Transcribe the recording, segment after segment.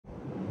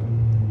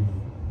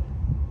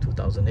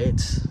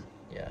2008.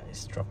 Yeah,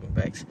 it's dropping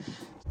back.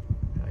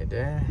 Right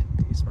there,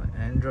 this is my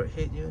Android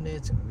head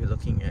unit, and we're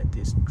looking at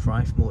this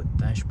drive mode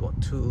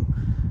dashboard 2.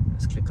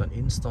 Let's click on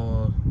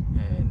install,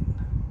 and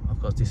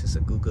of course this is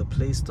a Google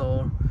Play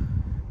Store.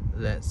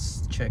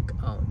 Let's check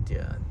out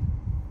their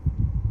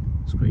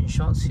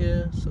screenshots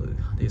here. So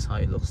this is how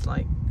it looks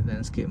like.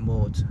 Landscape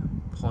mode,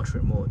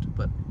 portrait mode,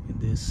 but in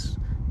this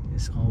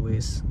is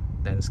always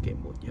landscape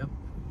mode. Yep.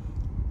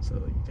 So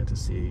you get to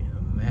see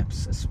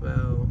maps as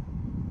well,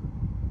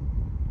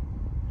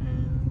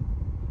 and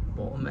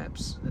more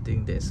maps. I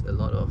think there's a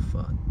lot of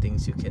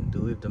things you can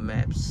do with the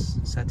maps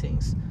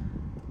settings,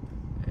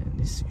 and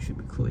this should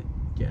be cool.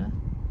 Yeah,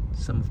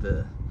 some of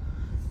the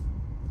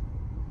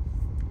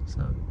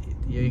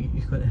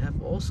you could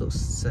have also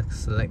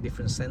select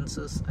different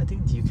sensors. I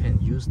think you can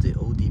use the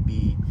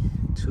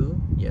OBD2.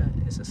 Yeah,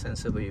 it's a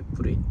sensor where you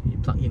put it, you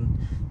plug in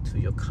to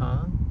your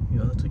car, you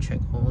know, to check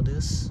all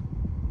this.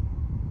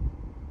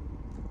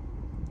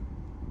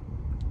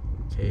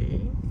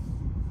 Okay,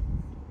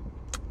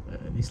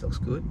 this looks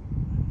good,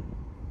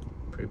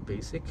 pretty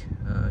basic.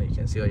 You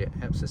can see all your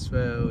apps as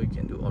well. You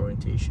can do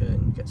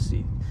orientation, you can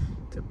see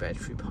the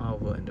battery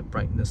power and the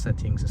brightness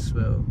settings as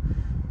well.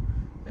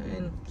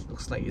 And it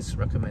looks like it's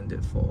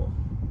recommended for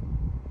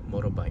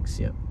motorbikes.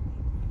 Yeah,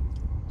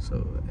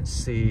 so let's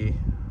see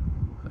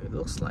how it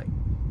looks like.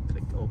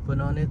 Click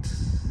open on it.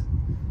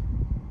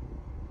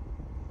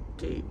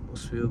 Okay,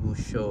 most will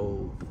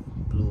show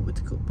blue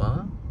vertical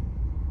bar.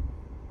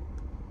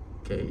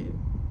 Okay,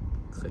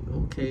 click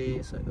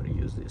OK. So I'm going to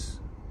use this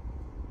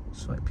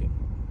swiping.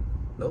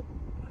 Nope,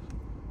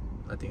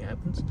 nothing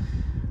happens.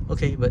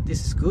 Okay, but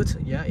this is good.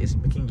 Yeah, it's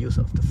making use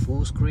of the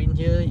full screen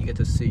here. You get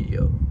to see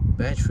your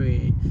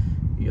battery,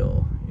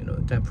 your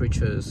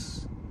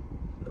temperatures,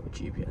 no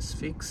GPS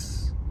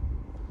fix.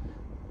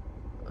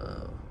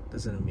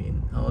 Doesn't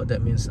mean, oh,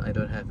 that means I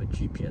don't have a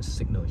GPS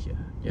signal here.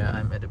 Yeah,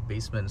 I'm at the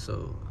basement,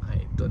 so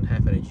I don't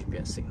have any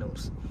GPS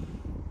signals.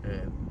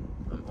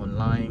 I'm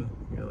online,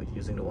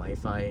 using the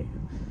Wi-Fi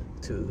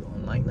to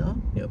online now.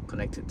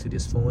 Connected to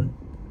this phone,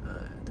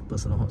 the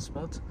personal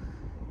hotspot,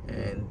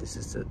 and this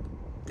is the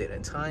date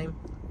and time.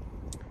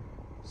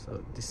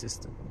 So this is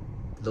the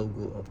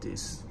logo of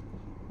this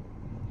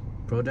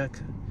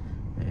product,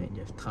 and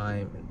you have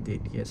time and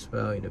date here as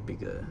well in a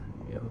bigger,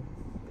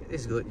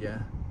 it's good.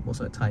 Yeah,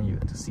 most of the time you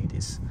have to see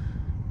this.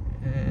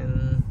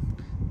 And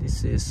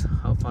this is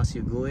how fast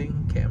you're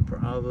going, km per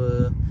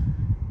hour.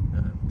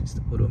 This is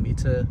the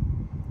odometer,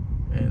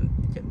 and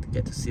you can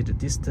get to see the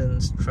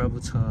distance, travel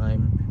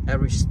time,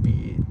 average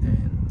speed,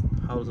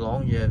 and how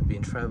long you have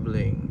been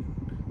traveling.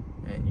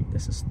 And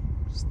there's a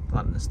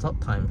start and stop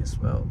time as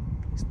well.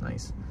 It's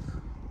nice.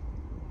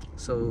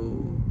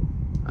 So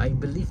I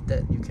believe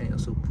that you can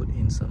also put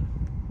in some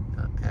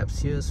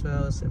apps here as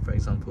well. So for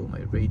example,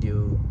 my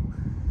radio,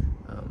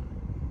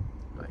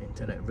 my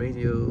internet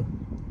radio.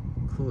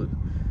 Cool.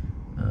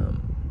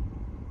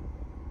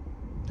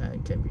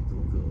 It can be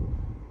Google,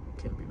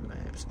 it can be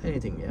Maps,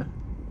 anything. Yeah,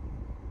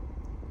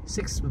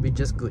 6 would be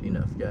just good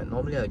enough. Yeah,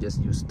 normally I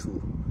just use 2,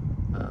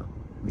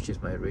 which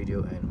is my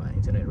radio and my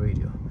internet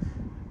radio,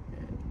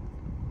 and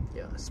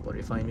yeah,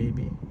 Spotify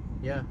maybe.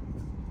 Yeah.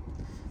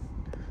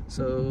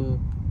 So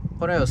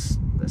what else?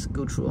 Let's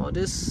go through all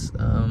this.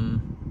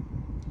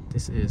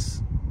 This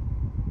is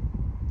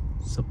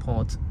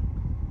support.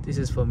 This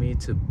is for me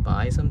to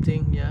buy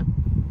something. Yeah.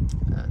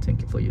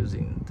 Thank you for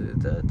using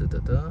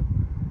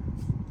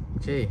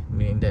okay,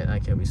 meaning that I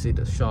can visit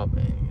the shop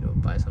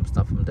and buy some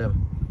stuff from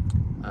them.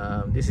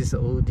 This is the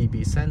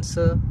ODB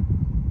sensor.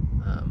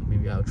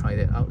 Maybe I'll try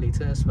that out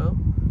later as well.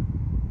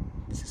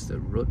 This is the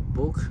road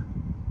book.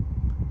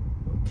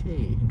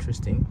 Okay,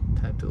 interesting.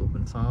 Type to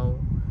open file.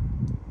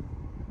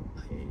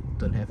 I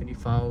don't have any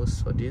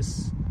files for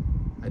this.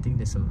 I think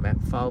there's a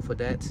map file for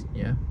that.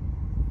 Yeah.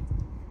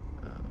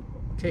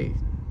 Okay,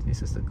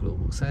 this is the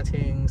global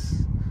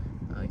settings.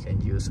 I can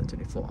use a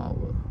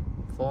 24-hour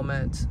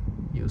format.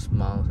 Use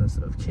miles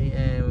instead of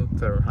km,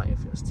 Fahrenheit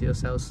instead of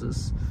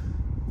Celsius.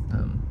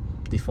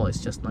 Default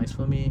is just nice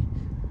for me.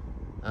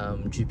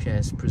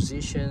 GPS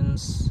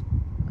positions,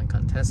 I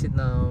can't test it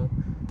now.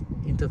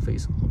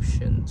 Interface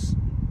options,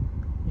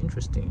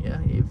 interesting.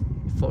 Yeah, if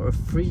for a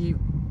free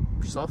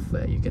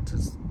software you get to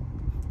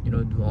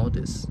do all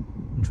this.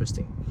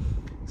 Interesting.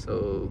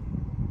 So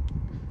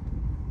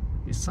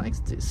besides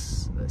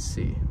this, let's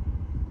see,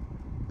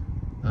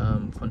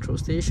 control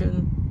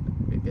station,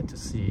 we get to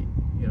see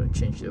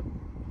change the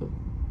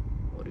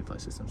modify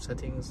system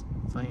settings.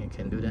 Fine, I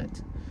can do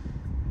that.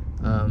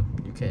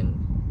 You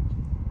can,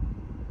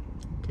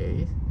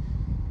 okay,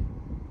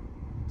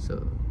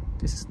 so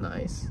this is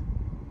nice.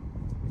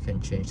 You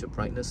can change the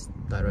brightness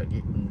directly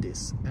in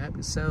this app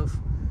itself,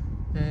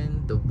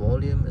 and the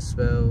volume as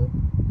well.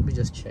 Let me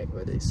just check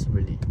whether it's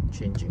really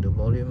changing the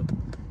volume.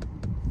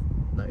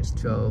 Now it's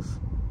 12.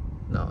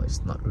 Now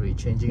it's not really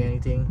changing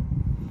anything.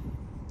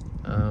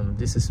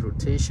 This is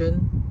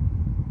rotation,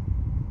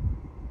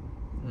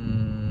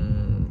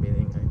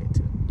 meaning I need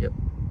to, yep,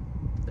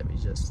 let me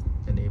just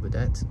enable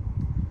that.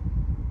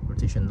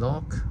 Rotation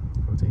lock,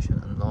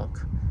 rotation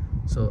unlock.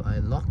 So I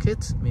lock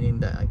it, meaning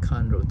that I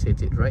can't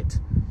rotate it, right?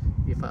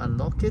 If I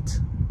unlock it,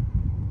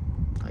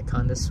 I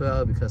can't as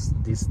well because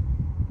this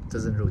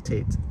doesn't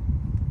rotate.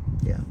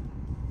 Yeah,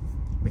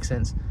 makes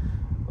sense.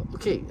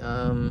 Okay,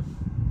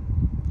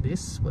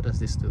 this, what does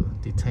this do?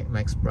 Detect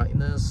max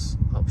brightness,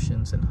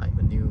 options, and hide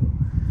menu.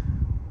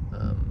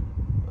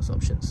 What's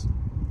options?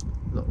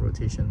 Lock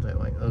rotation,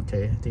 right?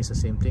 Okay, I think it's the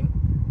same thing.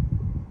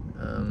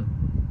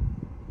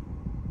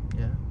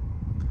 Yeah,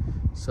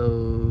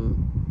 so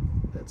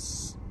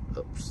let's,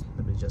 oops,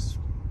 let me just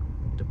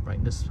make the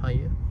brightness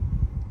higher.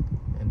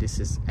 And this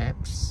is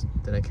apps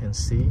that I can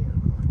see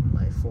on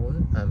my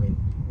phone, I mean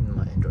in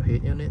my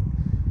Android unit.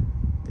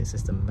 This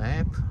is the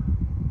map.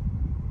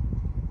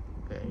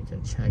 Okay, you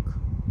can check,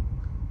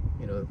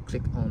 you know,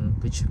 click on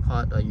which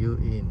part are you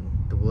in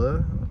the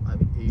world. I'm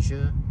in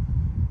Asia,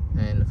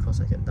 and of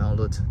course I can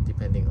download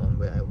depending on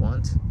where I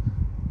want.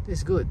 This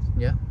is good,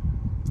 yeah,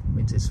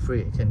 means it's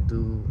free. You can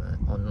do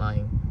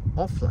online,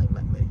 offline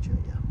map manager,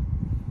 yeah.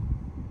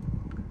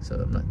 So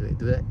I'm not going to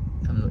do that.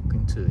 I'm not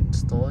going to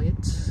install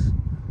it.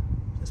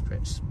 Just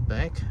press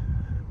back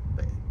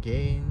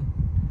again,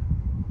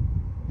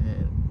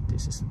 and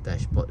this is the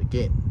dashboard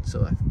again.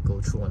 So I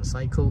go through one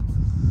cycle.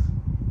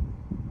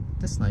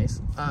 That's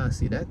nice. Ah,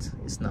 see that?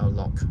 It's now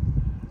locked.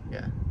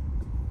 Yeah,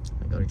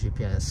 I got a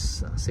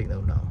GPS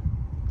signal now.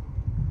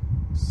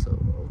 So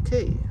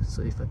okay,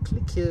 so if I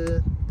click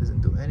here,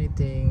 doesn't do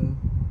anything.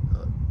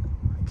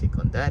 I click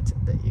on that,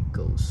 then it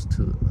goes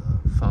to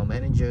file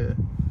manager.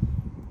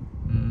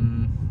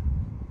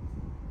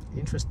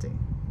 Interesting.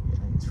 Yeah,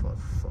 it's for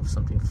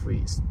something free.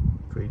 It's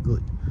pretty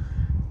good.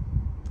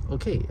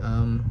 Okay,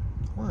 I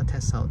want to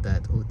test out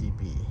that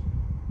ODB.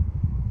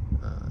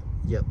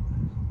 Yep,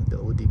 the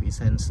ODB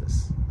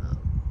sensors.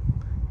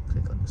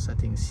 Click on the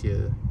settings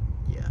here.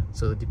 Yeah,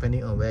 so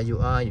depending on where you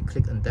are, you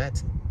click on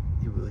that,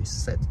 it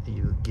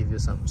will give you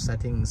some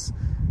settings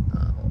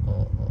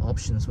or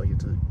options for you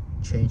to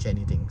change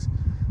anything.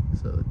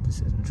 So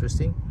this is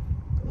interesting.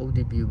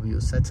 ODB view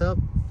setup.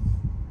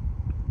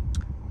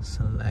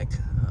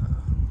 Select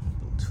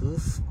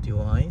Bluetooth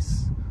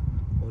device,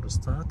 auto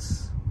start.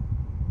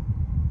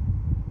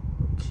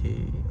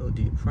 Okay,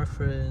 OD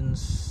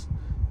preference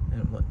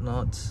and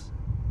whatnot.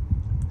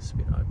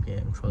 Speed,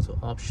 RPM, throttle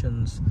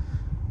options.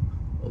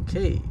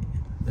 Okay,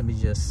 let me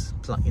just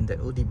plug in that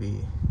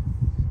ODB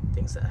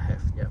things that I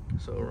have. Yeah,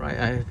 so right,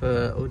 I have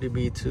a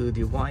OBD2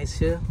 device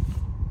here.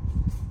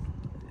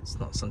 It's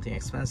not something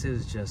expensive,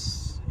 it's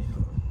just, you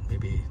know,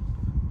 maybe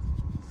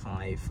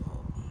 5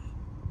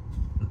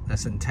 or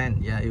less than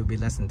 10. Yeah, it will be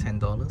less than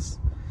 $10.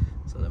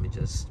 So let me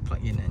just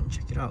plug in and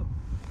check it out.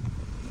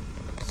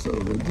 So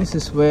this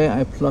is where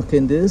I plug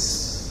in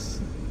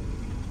this.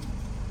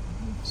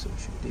 So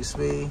shoot this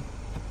way.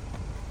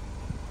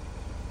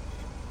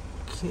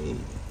 Okay,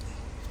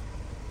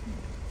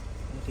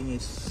 everything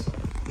is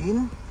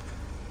in.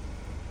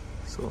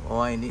 So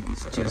all I need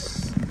is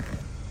just,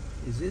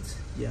 is it?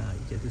 Yeah, you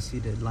get to see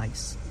the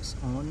lights is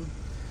on.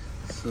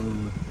 So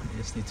I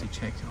just need to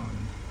check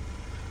on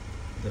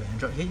the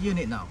Android head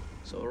unit now.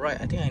 So right,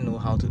 I think I know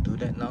how to do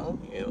that now.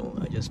 You know,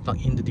 I just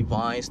plug in the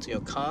device to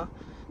your car,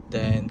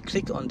 then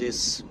click on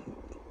this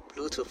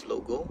Bluetooth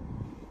logo,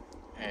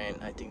 and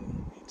I think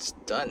it's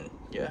done.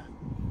 Yeah,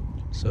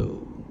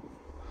 so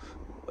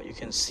what you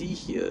can see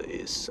here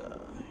is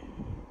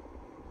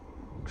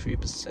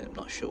 3%. I'm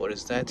not sure what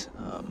is that.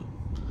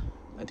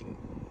 I think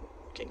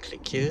you can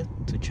click here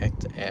to check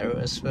the error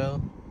as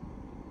well.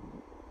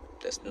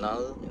 There's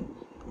null,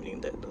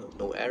 meaning that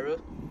no error,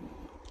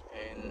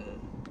 and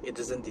it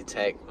doesn't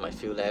detect my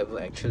fuel level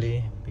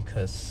actually,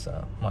 because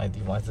my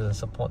device doesn't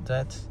support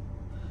that.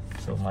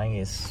 So mine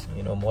is,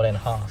 you know, more than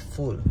half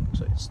full,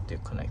 so it's still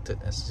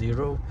connected as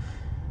 0.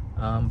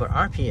 But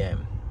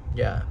RPM,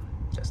 yeah,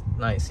 that's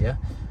nice. Yeah,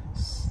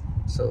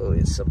 so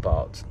it's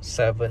about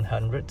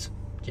 700.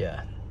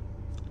 Yeah,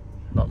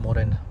 not more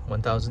than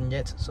 1000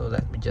 yet. So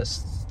let me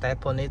just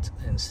tap on it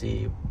and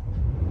see.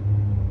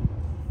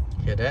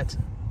 Hear that?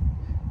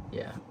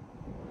 Yeah,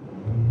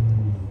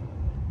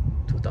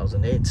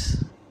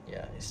 2008.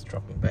 Yeah, it's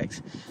dropping back,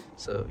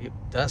 so it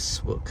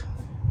does work,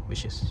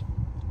 which is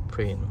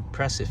pretty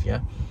impressive.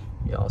 Yeah,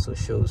 it also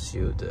shows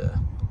you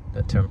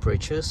the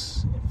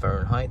temperatures in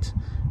Fahrenheit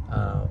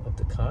of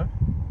the car,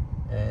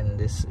 and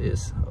this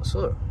is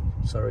also,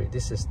 sorry,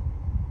 this is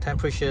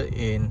temperature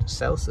in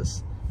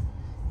Celsius,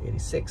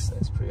 86.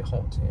 That's pretty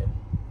hot.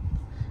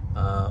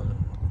 Yeah,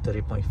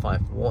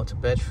 30.5 watt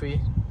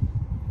battery,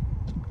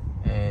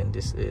 and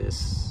this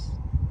is,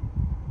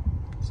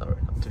 sorry,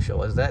 not too sure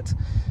what's that.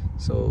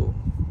 So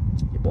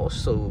it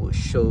also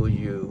show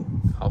you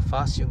how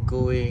fast you're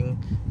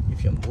going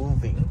if you're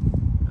moving,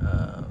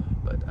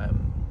 but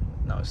I'm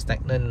now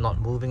stagnant, not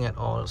moving at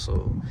all,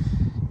 so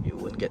you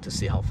wouldn't get to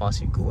see how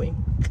fast you're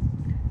going.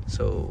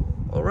 So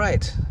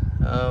alright,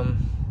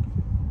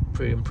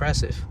 pretty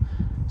impressive.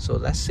 So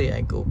let's say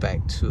I go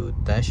back to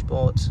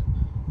dashboard.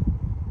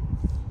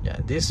 Yeah,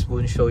 this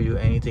won't show you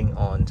anything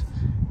on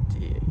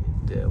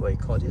the what you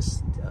call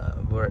this,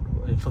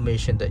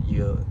 information that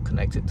you're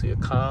connected to your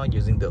car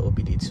using the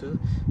OBD2.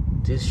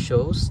 this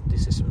shows.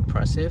 This is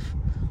impressive.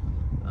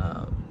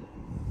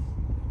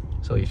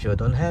 So if you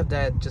don't have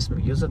that, just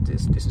make use of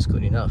this. This is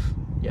good enough.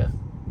 Yeah.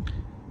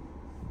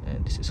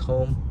 And this is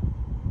home,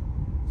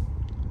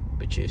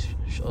 which is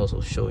also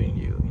showing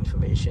you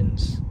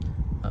informations,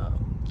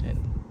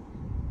 and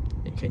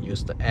you can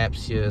use the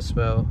apps here as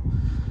well.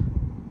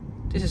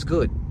 This is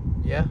good.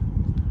 Yeah,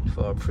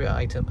 for a free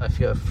item, if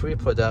you're a free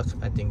product,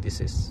 I think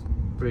this is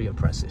pretty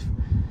impressive.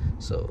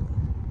 So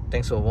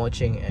thanks for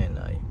watching, and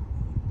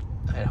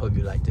I hope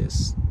you like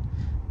this.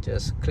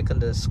 Just click on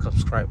the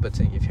subscribe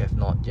button if you have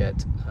not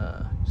yet,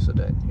 so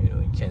that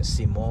you can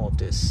see more of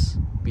these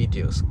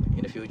videos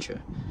in the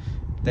future.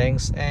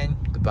 Thanks and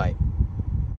goodbye.